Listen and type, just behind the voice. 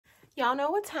Y'all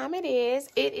know what time it is.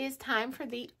 It is time for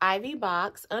the Ivy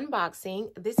box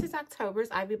unboxing. This is October's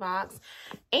Ivy box,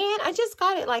 and I just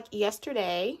got it like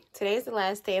yesterday. Today is the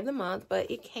last day of the month,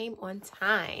 but it came on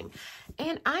time,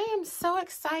 and I am so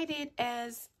excited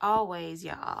as always,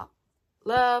 y'all.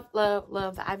 Love, love,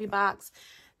 love the Ivy box.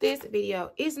 This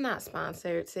video is not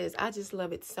sponsored, sis. I just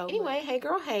love it so much. Anyway, hey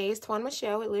girl, hey, it's Twan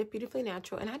Michelle with Live Beautifully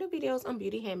Natural, and I do videos on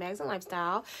beauty, handbags, and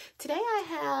lifestyle. Today I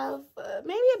have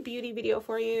maybe a beauty video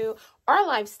for you or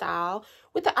lifestyle.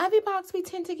 With the Ivy box, we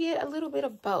tend to get a little bit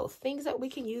of both. Things that we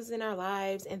can use in our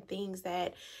lives and things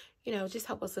that, you know, just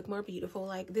help us look more beautiful,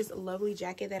 like this lovely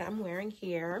jacket that I'm wearing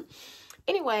here.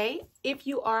 Anyway, if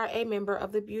you are a member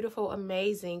of the beautiful,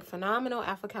 amazing, phenomenal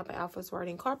Alpha Kappa Alpha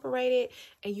Sorority Incorporated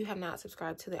and you have not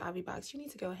subscribed to the Ivy box, you need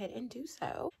to go ahead and do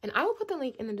so. And I will put the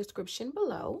link in the description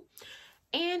below.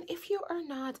 And if you are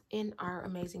not in our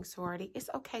amazing sorority,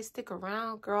 it's okay. Stick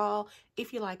around, girl.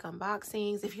 If you like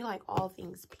unboxings, if you like all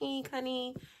things pink,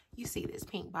 honey, you see this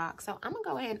pink box. So I'm going to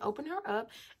go ahead and open her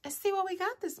up and see what we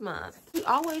got this month. We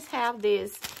always have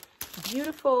this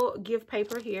beautiful gift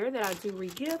paper here that I do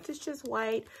re-gift. It's just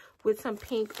white with some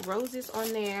pink roses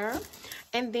on there.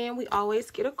 And then we always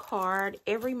get a card.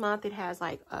 Every month it has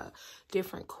like a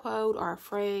different quote or a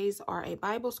phrase or a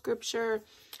Bible scripture.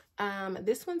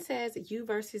 This one says you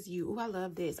versus you. Ooh, I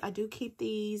love this. I do keep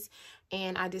these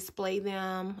and I display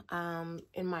them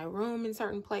in my room in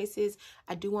certain places.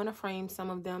 I do want to frame some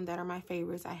of them that are my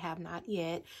favorites. I have not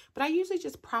yet, but I usually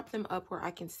just prop them up where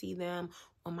I can see them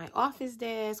on my office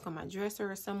desk, on my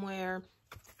dresser or somewhere.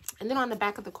 And then on the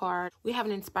back of the card, we have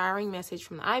an inspiring message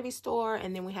from the Ivy store,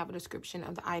 and then we have a description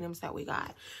of the items that we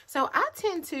got. So I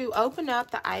tend to open up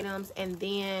the items and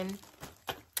then,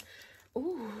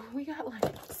 ooh, we got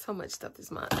like so much stuff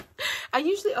this month. I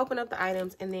usually open up the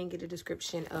items and then get a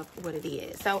description of what it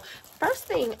is. So first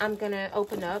thing I'm gonna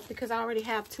open up, because I already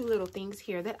have two little things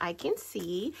here that I can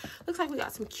see. Looks like we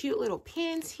got some cute little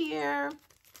pins here.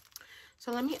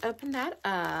 So let me open that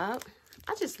up.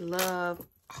 I just love,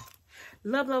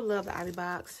 love, love, love the Ivy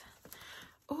box.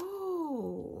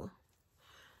 Ooh,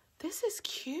 this is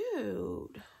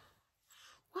cute.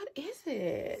 What is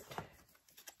it?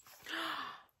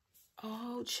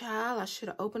 Oh, child, I should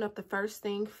have opened up the first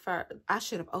thing first. I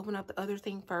should have opened up the other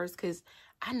thing first because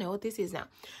I know what this is now.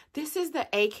 This is the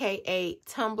AKA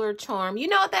Tumbler Charm. You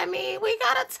know what that means? We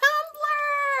got a tumbler.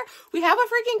 We have a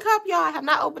freaking cup, y'all. I have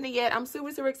not opened it yet. I'm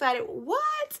super, super excited.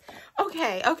 What?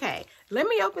 Okay, okay. Let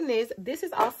me open this. This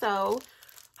is also,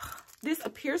 this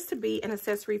appears to be an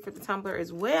accessory for the tumbler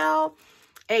as well.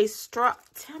 A straw.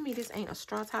 Tell me this ain't a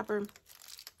straw topper.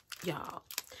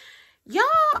 Y'all,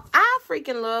 I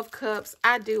freaking love cups.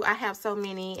 I do. I have so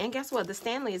many. And guess what? The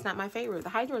Stanley is not my favorite. The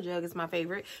Hydro Jug is my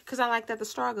favorite because I like that the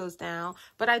straw goes down.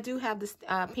 But I do have this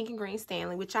pink and green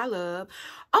Stanley, which I love.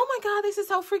 Oh my God, this is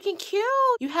so freaking cute.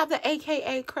 You have the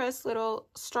AKA Crest little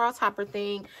straw topper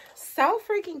thing. So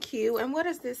freaking cute. And what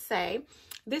does this say?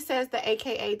 This says the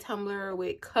AKA tumbler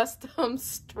with custom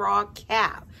straw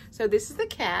cap. So this is the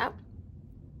cap.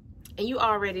 And you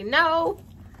already know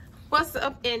what's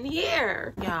up in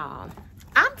here, y'all.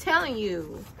 I'm telling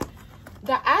you,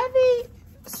 the Ivy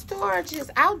store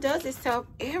just outdoes itself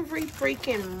every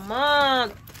freaking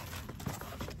month,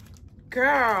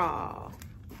 girl.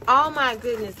 Oh my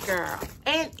goodness, girl.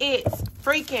 And it's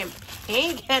freaking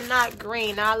pink and not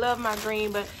green. Now, I love my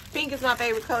green, but pink is my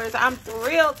favorite color, so I'm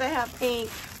thrilled to have pink.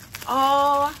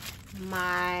 Oh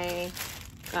my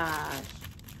gosh,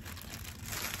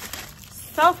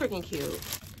 so freaking cute.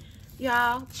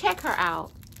 Y'all, check her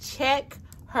out. Check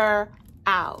her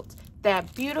out.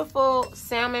 That beautiful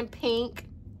salmon pink,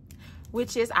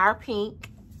 which is our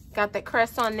pink. Got the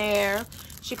crest on there.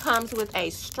 She comes with a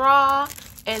straw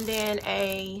and then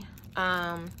a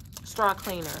straw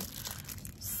cleaner.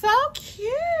 So cute.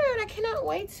 I cannot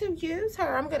wait to use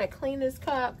her. I'm going to clean this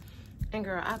cup. And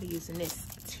girl, I'll be using this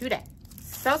today.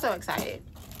 So, so excited.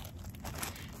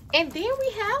 And then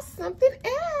we have something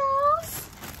else.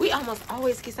 We almost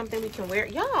always get something we can wear.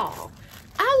 Y'all,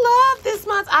 I love this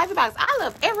month's Ivy box. I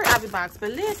love every Ivy box, but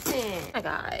listen. Oh my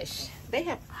gosh. They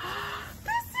have,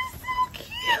 this is so cute.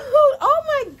 Oh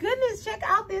my goodness. Check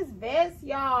out this vest,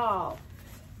 y'all.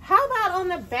 How about on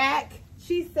the back,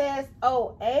 she says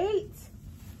 08.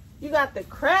 You got the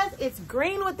crest. It's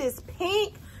green with this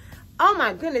pink. Oh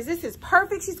my goodness, this is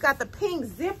perfect. She's got the pink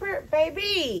zipper,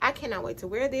 baby. I cannot wait to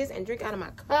wear this and drink out of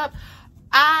my cup.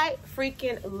 I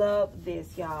freaking love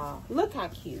this, y'all. Look how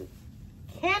cute.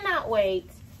 Cannot wait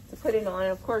to put it on.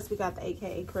 And of course, we got the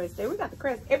AKA crest there. We got the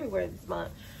crest everywhere this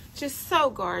month. Just so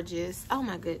gorgeous. Oh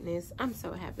my goodness. I'm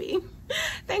so happy.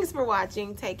 Thanks for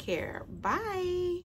watching. Take care. Bye.